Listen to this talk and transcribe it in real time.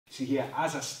See here,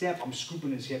 as I step, I'm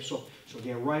scooping his hips up. So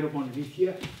get right up underneath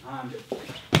here, and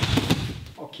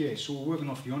okay, so we're working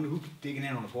off the underhook, digging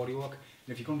in on the body lock.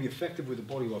 And if you're going to be effective with the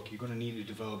body lock, you're going to need to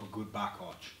develop a good back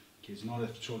arch. Okay, it's not a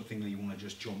sort of thing that you want to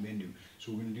just jump into.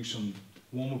 So we're going to do some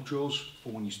warm-up drills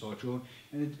for when you start drilling,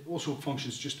 and it also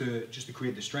functions just to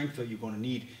create the strength that you're going to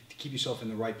need to keep yourself in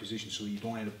the right position, so you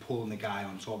don't end up pulling the guy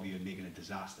on top of you and making a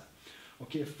disaster.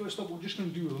 Okay, first up, we're just going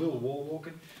to do a little wall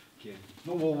walking. Okay,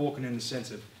 not wall walking in the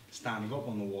sense of standing up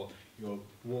on the wall. Your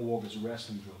wall walk is a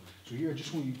wrestling drill. So here,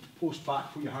 just when you post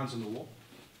back, put your hands on the wall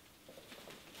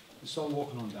and start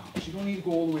walking on down. So you don't need to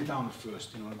go all the way down at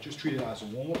first. You know, just treat it as a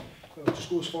warm-up. Just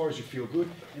go as far as you feel good,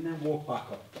 and then walk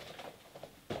back up.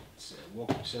 So walk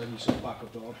up, setting yourself back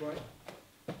up to upright.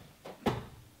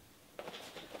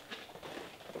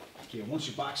 Okay, once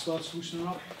your back starts loosening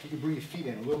up, you can bring your feet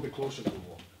in a little bit closer to the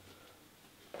wall.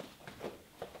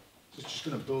 So it's just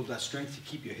going to build that strength to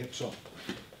keep your hips up.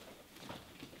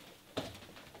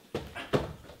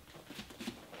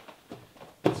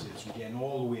 That's it, so we're getting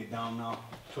all the way down now,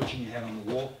 touching your head on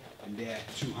the wall, and there,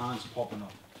 2 hands popping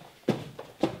up.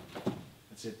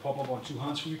 That's it, pop up on 2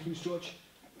 hands for me, please, George.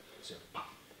 That's it, pop.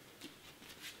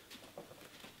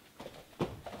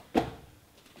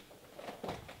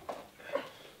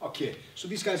 Okay, so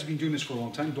these guys have been doing this for a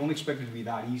long time. Don't expect it to be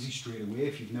that easy straight away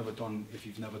if you've never done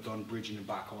bridging and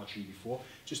back archery before.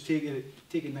 Just take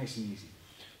it nice and easy.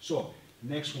 So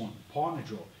next one, partner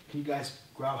drill. Can you guys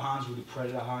grab hands with a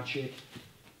predator handshake?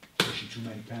 Pushing too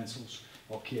many pencils.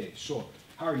 Okay, so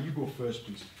Harry, you go first,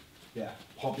 please. Yeah,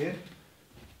 pop in.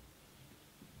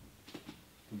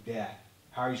 There.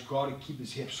 Harry's got to keep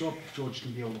his hips up. George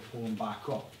can be able to pull him back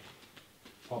up.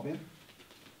 Pop in.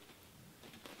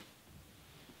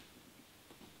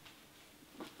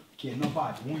 Okay, not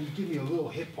bad. I want you to give me a little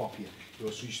hip pop here.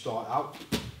 So you start out,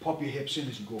 pop your hips in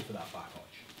as you go for that back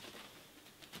arch.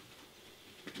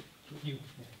 You.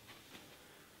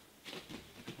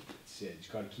 That's it.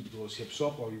 You've got to keep those hips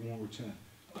up or you won't return.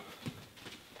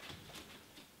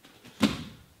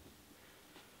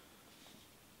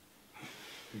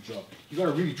 Good job. You've got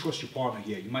to really trust your partner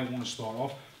here. You might want to start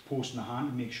off posting a hand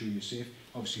and make sure you're safe.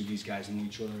 Obviously these guys know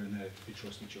each other and they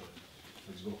trust each other.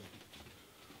 Let's go.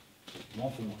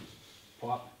 1 for 1.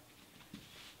 Pop.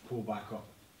 Pull back up.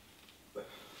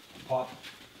 Pop.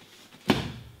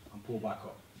 And pull back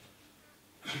up.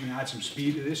 So you can add some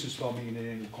speed to this and start making it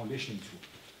into a conditioning tool.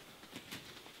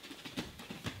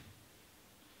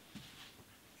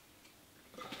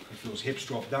 If those hips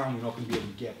drop down, you're not going to be able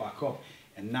to get back up.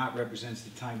 And that represents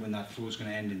the time when that throw is going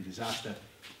to end in disaster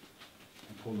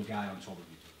and pull the guy on top of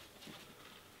you.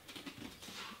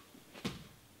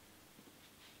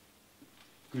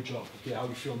 Good job. Okay, how do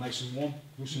you feel? Nice and warm?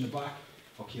 Loosen the back.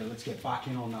 Okay, let's get back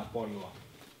in on that body lock.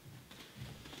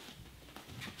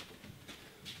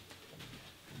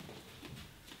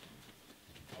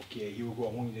 Okay, here we go.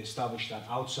 I want you to establish that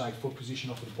outside foot position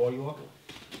off of the body lock.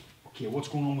 Okay, what's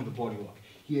going on with the body lock?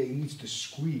 Here, he needs to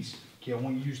squeeze. Okay, I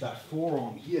want you to use that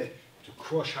forearm here to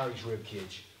crush Harry's rib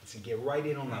cage. So get right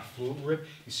in on that floating rib.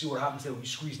 You see what happens there when you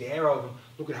squeeze the air out of him?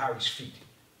 Look at Harry's feet.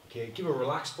 Okay, give a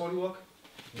relaxed body lock.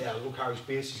 Yeah, look Harry's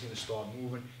base, he's going to start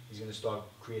moving. He's going to start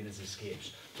creating his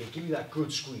escapes. Okay, give me that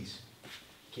good squeeze.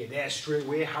 Okay, there, straight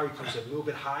away, Harry comes a little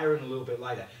bit higher and a little bit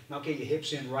lighter. Now get your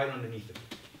hips in right underneath him.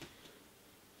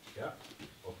 Yeah,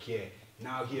 okay.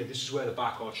 Now here, this is where the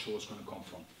back arch throw is going to come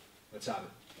from. Let's have it.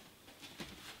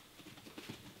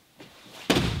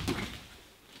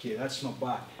 Okay, that's not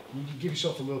bad. You can give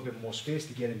yourself a little bit more space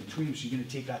to get in between them, so you're going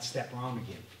to take that step around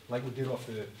again, like we did off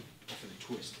the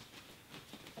twist.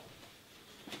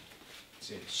 That's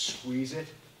it. Squeeze it,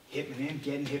 hipping in,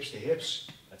 getting hips to hips.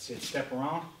 That's it. Step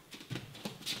around.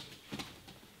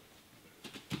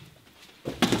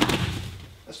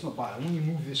 That's not bad. I want you to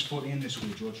move this foot in this way,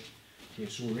 George. Okay,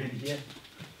 so we're in here.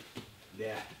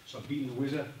 There. So I'm beating the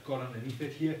wizard, got underneath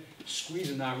it here,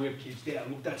 squeezing that rib cage there.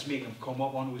 Look, that's making him come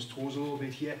up onto his toes a little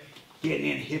bit here.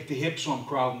 Getting in hip to hip, so I'm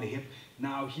crowding the hip.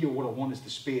 Now here, what I want is the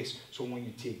space. So when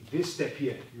you take this step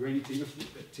here, you ready to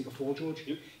take a fall, George?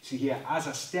 Yep. See here, as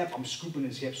I step, I'm scooping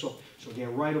his hips up. So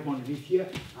get right up underneath here,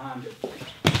 and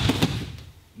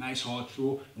nice hard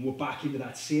throw. And we're back into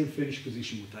that same finish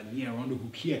position with that near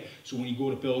underhook here. So when you go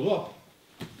to build up,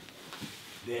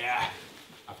 there,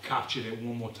 I've captured it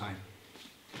one more time.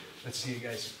 Let's see it,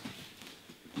 guys.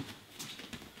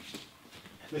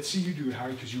 Let's see you do it,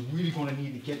 Harry, because you're really going to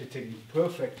need to get the technique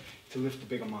perfect to lift the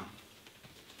bigger man.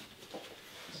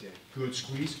 That's it. Good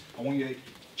squeeze. I want you to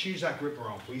change that grip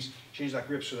around, please. Change that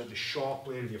grip so that the sharp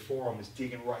blade of your forearm is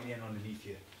digging right in underneath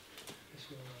here.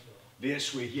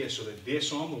 This way here, so that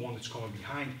this arm, the one that's coming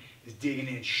behind, is digging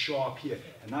in sharp here,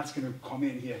 and that's going to come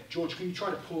in here. George, can you try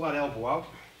to pull that elbow out?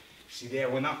 See there,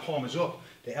 when that palm is up,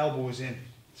 the elbow is in,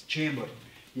 it's chambered.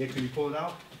 Yeah, can you pull it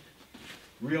out?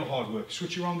 Real hard work.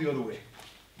 Switch around the other way.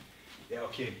 Yeah,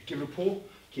 okay, give it a pull.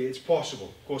 Okay, it's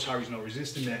possible. Of course, Harry's not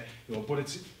resisting there, you know, but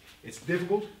it's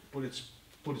difficult, but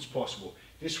it's possible.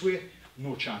 This way,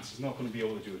 no chance. He's not going to be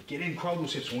able to do it. Get in, crowd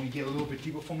those hips. I want you to get a little bit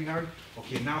deeper for me, Harry.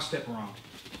 Okay, now step around.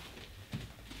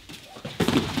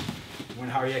 When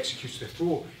Harry executes the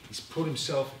throw, he's put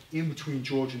himself in between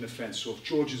George and the fence. So if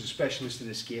George is a specialist in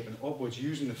escaping upwards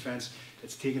using the fence,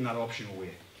 it's taking that option away.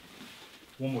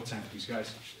 One more time, please,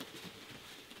 guys.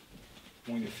 I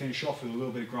want you to finish off with a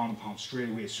little bit of ground and pound straight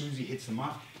away. As soon as he hits the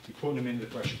mat, you're putting him into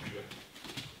the pressure cooker.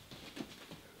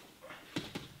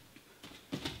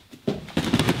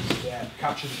 Yeah,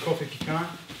 capture the cuff if you can.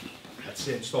 That's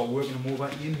it. Start working him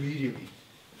over immediately.